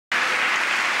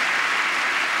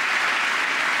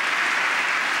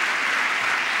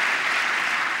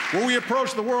Will we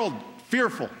approach the world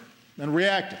fearful and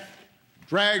reactive,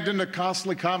 dragged into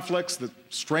costly conflicts that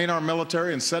strain our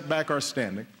military and set back our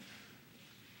standing?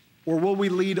 Or will we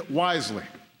lead wisely,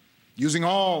 using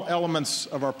all elements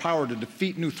of our power to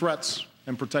defeat new threats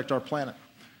and protect our planet?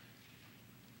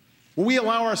 Will we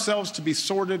allow ourselves to be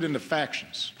sorted into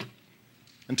factions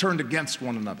and turned against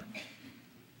one another?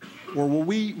 Or will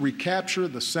we recapture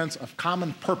the sense of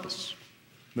common purpose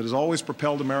that has always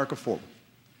propelled America forward?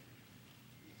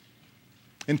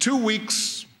 In 2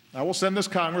 weeks, I will send this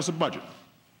Congress a budget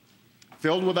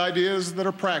filled with ideas that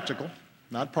are practical,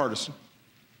 not partisan.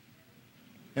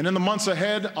 And in the months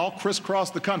ahead, I'll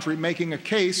crisscross the country making a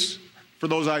case for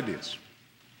those ideas.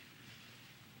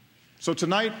 So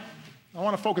tonight, I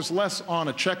want to focus less on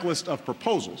a checklist of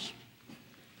proposals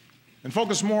and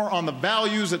focus more on the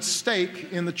values at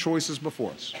stake in the choices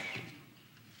before us.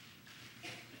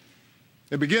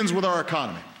 It begins with our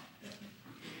economy.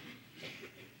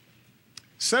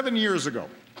 7 years ago,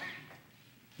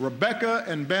 Rebecca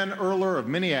and Ben Earler of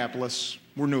Minneapolis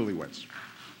were newlyweds.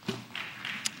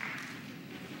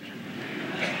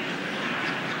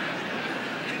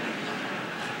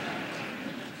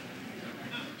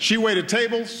 She waited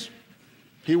tables,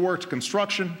 he worked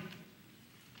construction.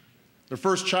 Their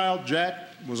first child, Jack,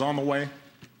 was on the way.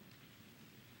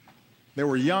 They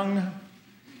were young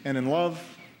and in love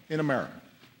in America.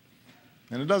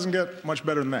 And it doesn't get much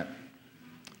better than that.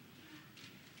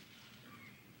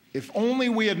 If only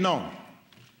we had known,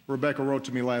 Rebecca wrote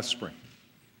to me last spring,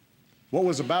 what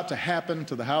was about to happen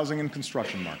to the housing and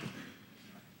construction market.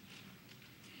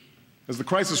 As the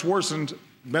crisis worsened,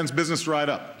 Ben's business dried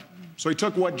up. So he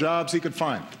took what jobs he could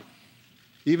find,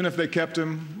 even if they kept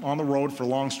him on the road for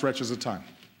long stretches of time.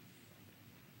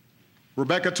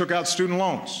 Rebecca took out student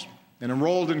loans and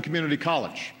enrolled in community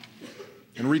college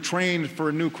and retrained for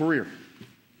a new career.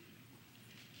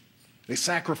 They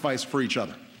sacrificed for each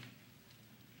other.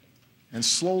 And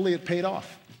slowly it paid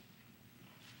off.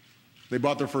 They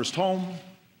bought their first home.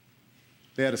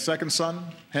 They had a second son,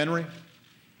 Henry.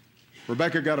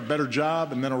 Rebecca got a better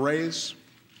job and then a raise.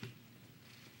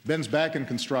 Ben's back in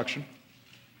construction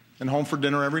and home for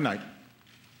dinner every night.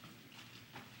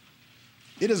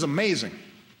 It is amazing,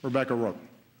 Rebecca wrote,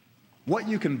 what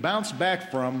you can bounce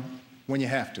back from when you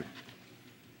have to.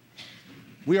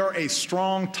 We are a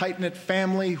strong, tight-knit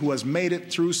family who has made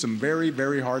it through some very,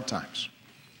 very hard times.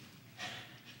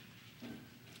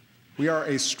 We are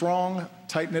a strong,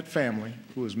 tight-knit family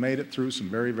who has made it through some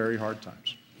very, very hard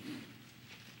times.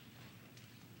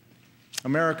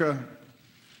 America,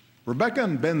 Rebecca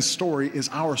and Ben's story is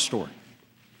our story.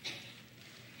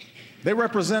 They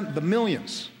represent the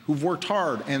millions who've worked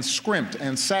hard and scrimped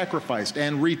and sacrificed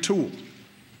and retooled.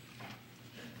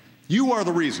 You are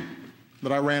the reason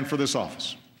that I ran for this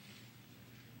office.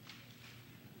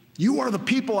 You are the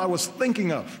people I was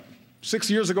thinking of 6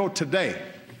 years ago today,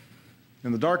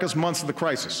 in the darkest months of the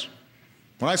crisis,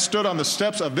 when I stood on the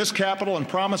steps of this Capitol and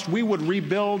promised we would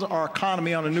rebuild our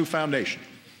economy on a new foundation.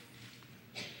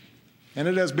 And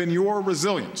it has been your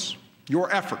resilience,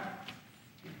 your effort,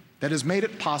 that has made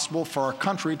it possible for our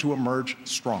country to emerge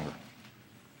stronger.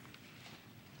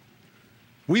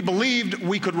 We believed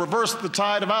we could reverse the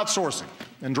tide of outsourcing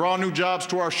and draw new jobs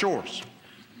to our shores.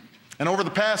 And over the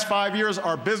past 5 years,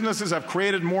 our businesses have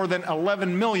created more than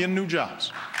 11 million new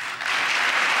jobs.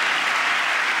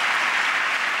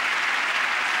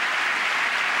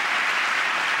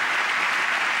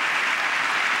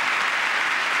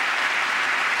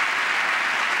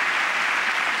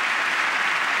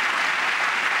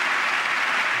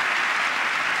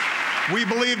 We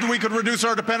believed we could reduce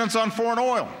our dependence on foreign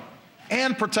oil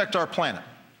and protect our planet.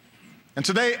 And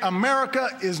today,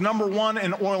 America is #1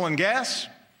 in oil and gas.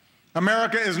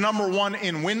 America is #1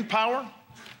 in wind power.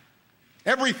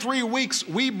 Every 3 weeks,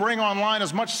 we bring online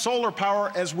as much solar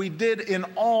power as we did in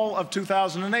all of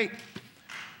 2008.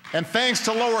 And thanks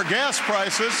to lower gas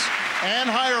prices and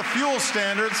higher fuel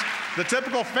standards, the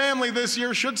typical family this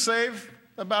year should save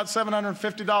about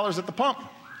 $750 at the pump.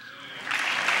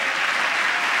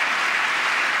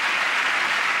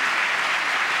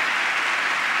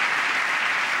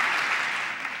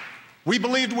 We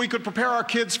believed we could prepare our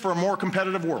kids for a more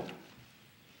competitive world.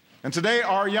 And today,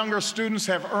 our younger students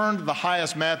have earned the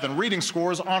highest math and reading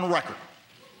scores on record.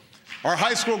 Our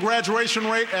high school graduation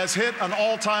rate has hit an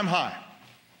all-time high.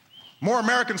 More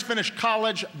Americans finish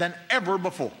college than ever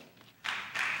before.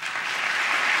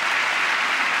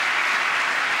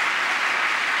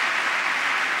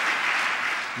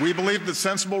 We believed that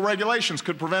sensible regulations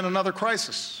could prevent another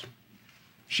crisis,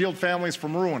 shield families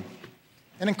from ruin,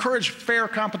 and encourage fair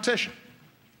competition.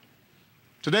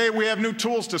 Today, we have new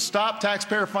tools to stop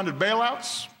taxpayer-funded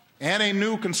bailouts and a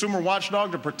new consumer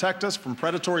watchdog to protect us from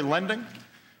predatory lending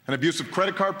and abusive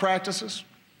credit card practices.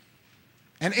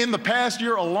 And in the past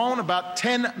year alone, about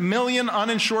 10 million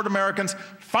uninsured Americans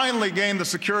finally gained the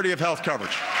security of health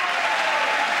coverage.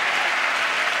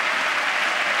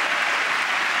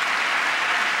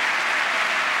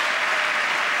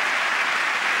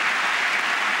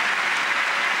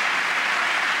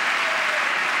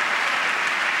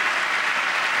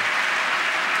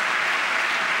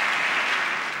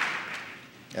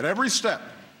 At every step,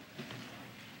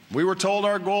 we were told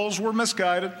our goals were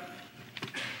misguided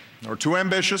or too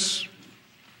ambitious,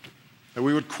 that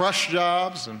we would crush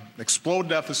jobs and explode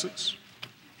deficits.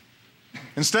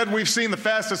 Instead, we've seen the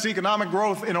fastest economic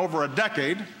growth in over a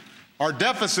decade, our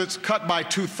deficits cut by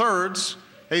 2/3,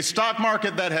 a stock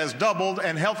market that has doubled,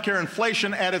 and healthcare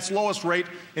inflation at its lowest rate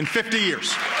in 50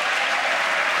 years.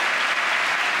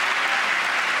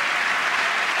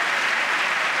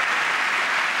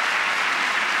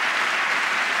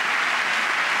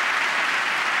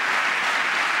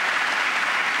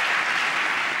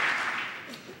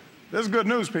 This is good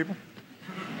news, people.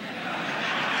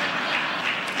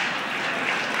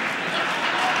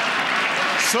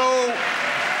 So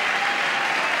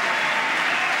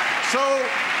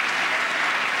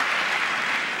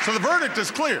the verdict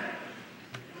is clear.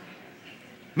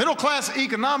 Middle-class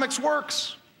economics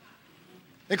works.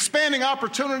 Expanding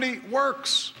opportunity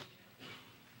works.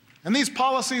 And these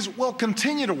policies will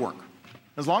continue to work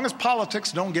as long as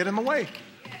politics don't get in the way.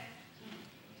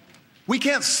 We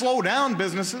can't slow down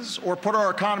businesses or put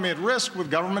our economy at risk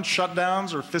with government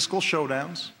shutdowns or fiscal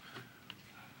showdowns.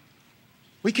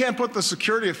 We can't put the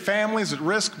security of families at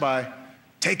risk by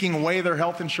taking away their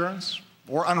health insurance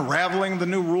or unraveling the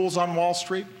new rules on Wall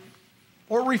Street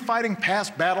or refighting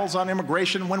past battles on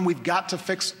immigration when we've got to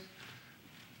fix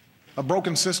a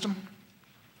broken system.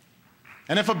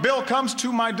 And if a bill comes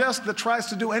to my desk that tries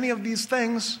to do any of these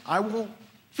things, I will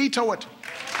veto it.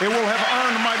 It will have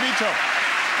earned my veto.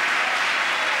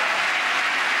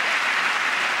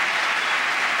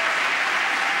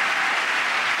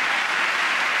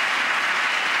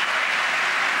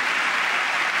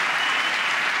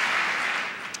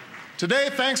 Today,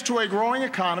 thanks to a growing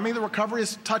economy, the recovery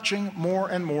is touching more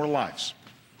and more lives.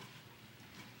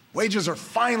 Wages are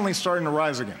finally starting to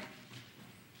rise again.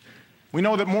 We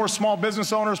know that more small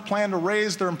business owners plan to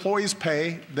raise their employees'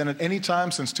 pay than at any time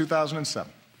since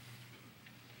 2007.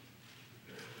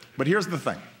 But here's the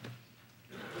thing.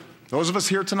 Those of us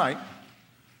here tonight,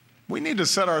 we need to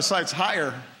set our sights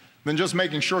higher than just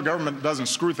making sure government doesn't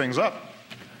screw things up.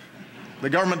 The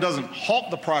government doesn't halt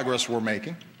the progress we're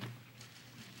making.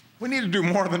 We need to do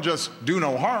more than just do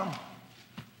no harm.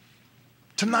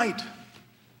 Tonight,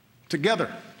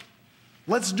 together,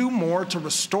 let's do more to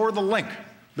restore the link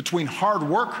between hard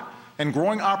work and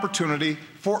growing opportunity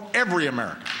for every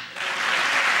American.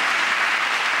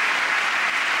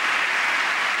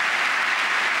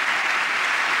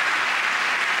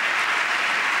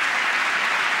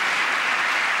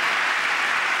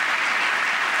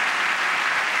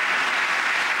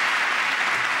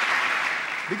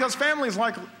 Because families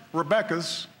like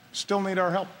Rebecca's still need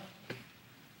our help.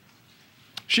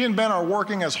 She and Ben are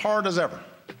working as hard as ever,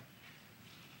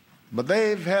 but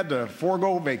they've had to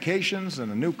forego vacations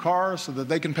and a new car so that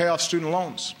they can pay off student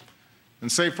loans and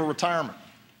save for retirement.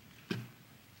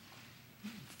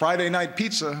 Friday night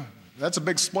pizza, that's a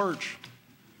big splurge.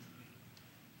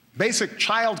 Basic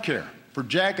child care for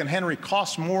Jack and Henry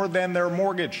costs more than their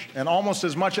mortgage and almost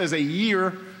as much as a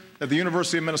year at the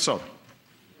University of Minnesota.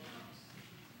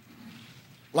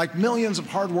 Like millions of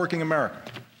hardworking Americans,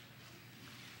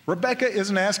 Rebecca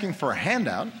isn't asking for a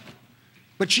handout,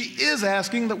 but she is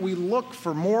asking that we look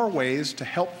for more ways to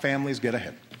help families get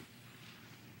ahead.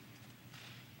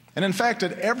 And in fact,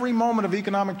 at every moment of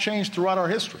economic change throughout our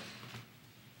history,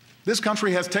 this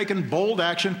country has taken bold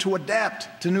action to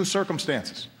adapt to new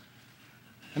circumstances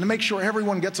and to make sure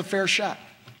everyone gets a fair shot.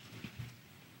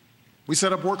 We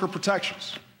set up worker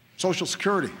protections, Social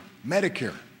Security,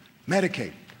 Medicare,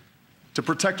 Medicaid, to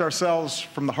protect ourselves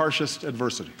from the harshest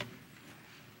adversity.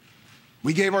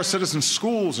 We gave our citizens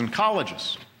schools and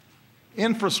colleges,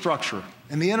 infrastructure,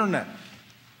 and the internet,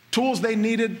 tools they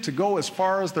needed to go as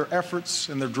far as their efforts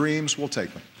and their dreams will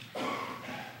take them.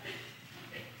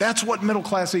 That's what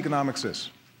middle-class economics is.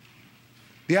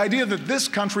 The idea that this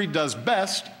country does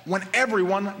best when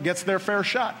everyone gets their fair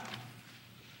shot.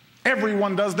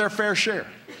 Everyone does their fair share.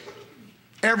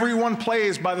 Everyone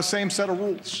plays by the same set of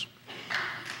rules.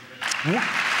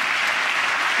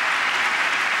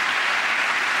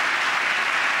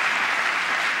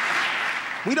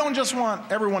 We don't just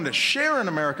want everyone to share in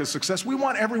America's success, we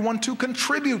want everyone to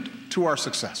contribute to our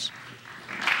success.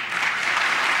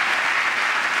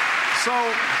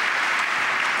 So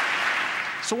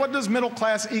what does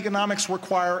middle-class economics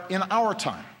require in our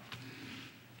time?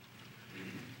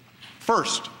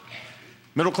 First,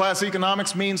 middle-class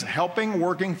economics means helping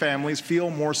working families feel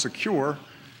more secure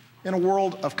in a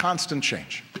world of constant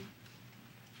change.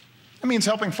 It means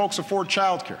helping folks afford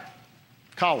childcare,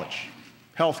 college,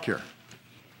 health care,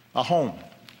 a home,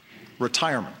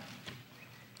 retirement.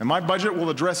 And my budget will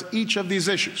address each of these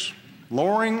issues,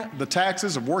 lowering the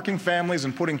taxes of working families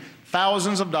and putting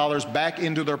thousands of dollars back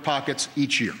into their pockets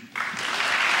each year.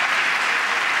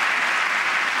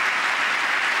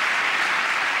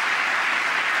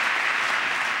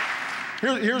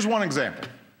 Here's one example.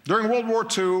 During World War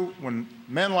II, when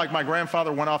men like my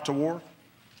grandfather went off to war,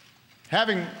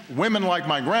 having women like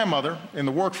my grandmother in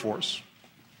the workforce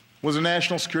was a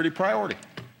national security priority.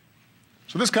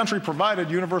 So this country provided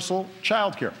universal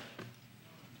child care.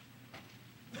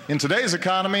 In today's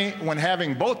economy, when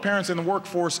having both parents in the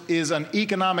workforce is an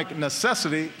economic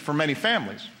necessity for many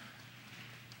families,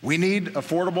 we need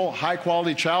affordable,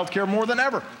 high-quality child care more than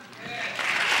ever.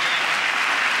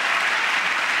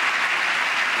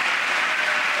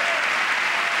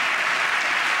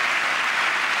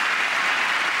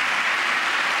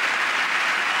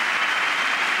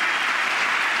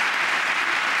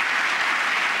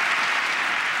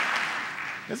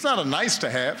 It's not a nice to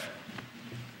have.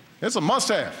 It's a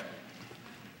must-have.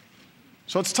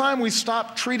 So it's time we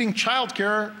stop treating child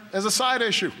care as a side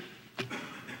issue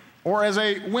or as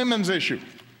a women's issue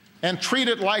and treat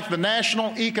it like the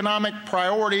national economic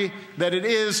priority that it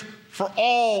is for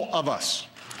all of us.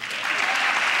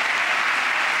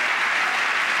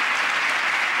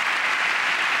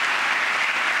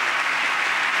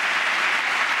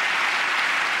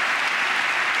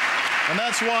 And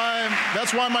that's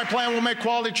why my plan will make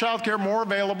quality child care more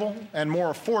available and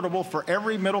more affordable for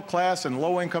every middle-class and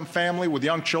low-income family with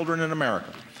young children in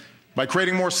America by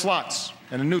creating more slots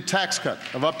and a new tax cut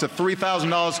of up to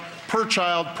 $3,000 per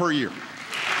child per year.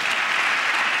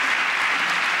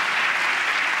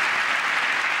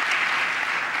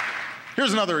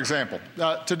 Here's another example.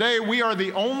 Today, we are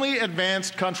the only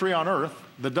advanced country on earth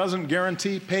that doesn't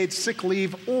guarantee paid sick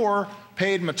leave or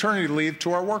paid maternity leave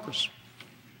to our workers.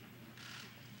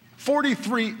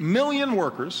 43 million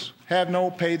workers have no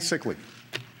paid sick leave.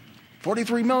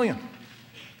 43 million.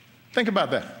 Think about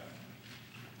that.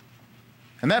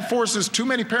 And that forces too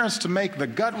many parents to make the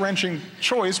gut-wrenching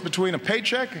choice between a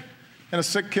paycheck and a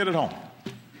sick kid at home.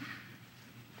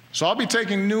 So I'll be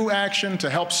taking new action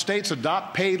to help states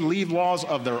adopt paid leave laws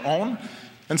of their own.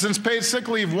 And since paid sick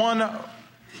leave won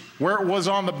where it was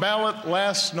on the ballot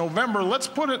last November, let's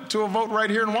put it to a vote right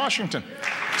here in Washington.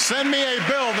 Send me a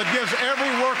bill that gives every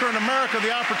worker in America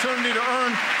the opportunity to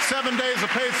earn 7 days of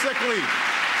paid sick leave.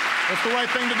 That's the right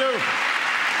thing to do.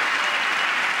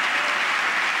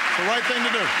 It's the right thing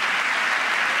to do.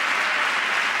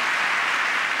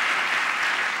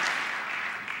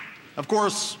 Of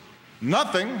course,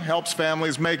 nothing helps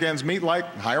families make ends meet like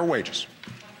higher wages.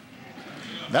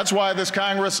 That's why this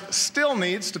Congress still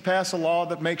needs to pass a law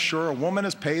that makes sure a woman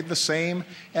is paid the same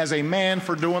as a man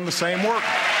for doing the same work.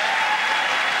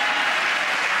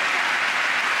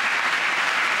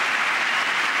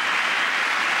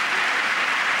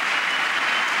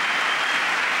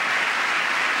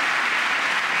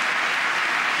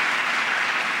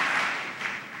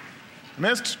 I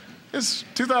mean, it's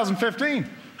 2015.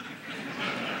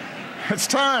 It's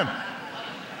time.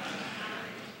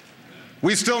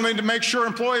 We still need to make sure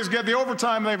employees get the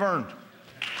overtime they've earned.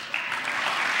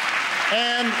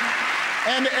 And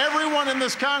everyone in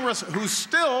this Congress who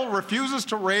still refuses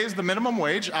to raise the minimum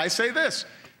wage, I say this.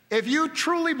 If you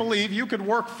truly believe you could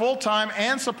work full-time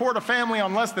and support a family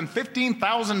on less than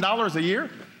 $15,000 a year,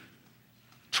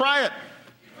 try it.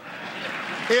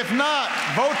 If not,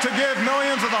 vote to give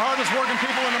millions of the hardest working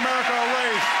people in America a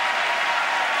raise.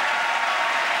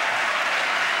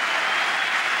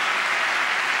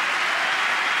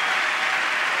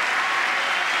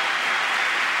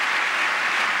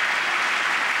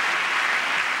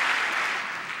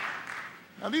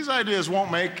 Now, these ideas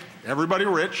won't make everybody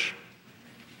rich,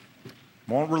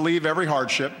 won't relieve every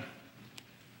hardship.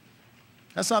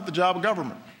 That's not the job of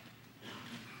government.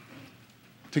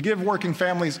 To give working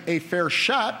families a fair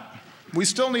shot, we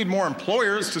still need more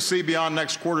employers to see beyond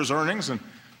next quarter's earnings and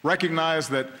recognize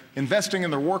that investing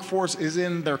in their workforce is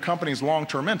in their company's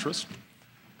long-term interest.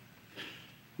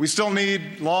 We still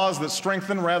need laws that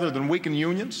strengthen rather than weaken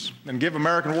unions and give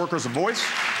American workers a voice.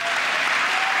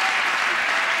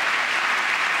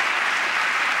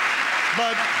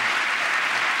 But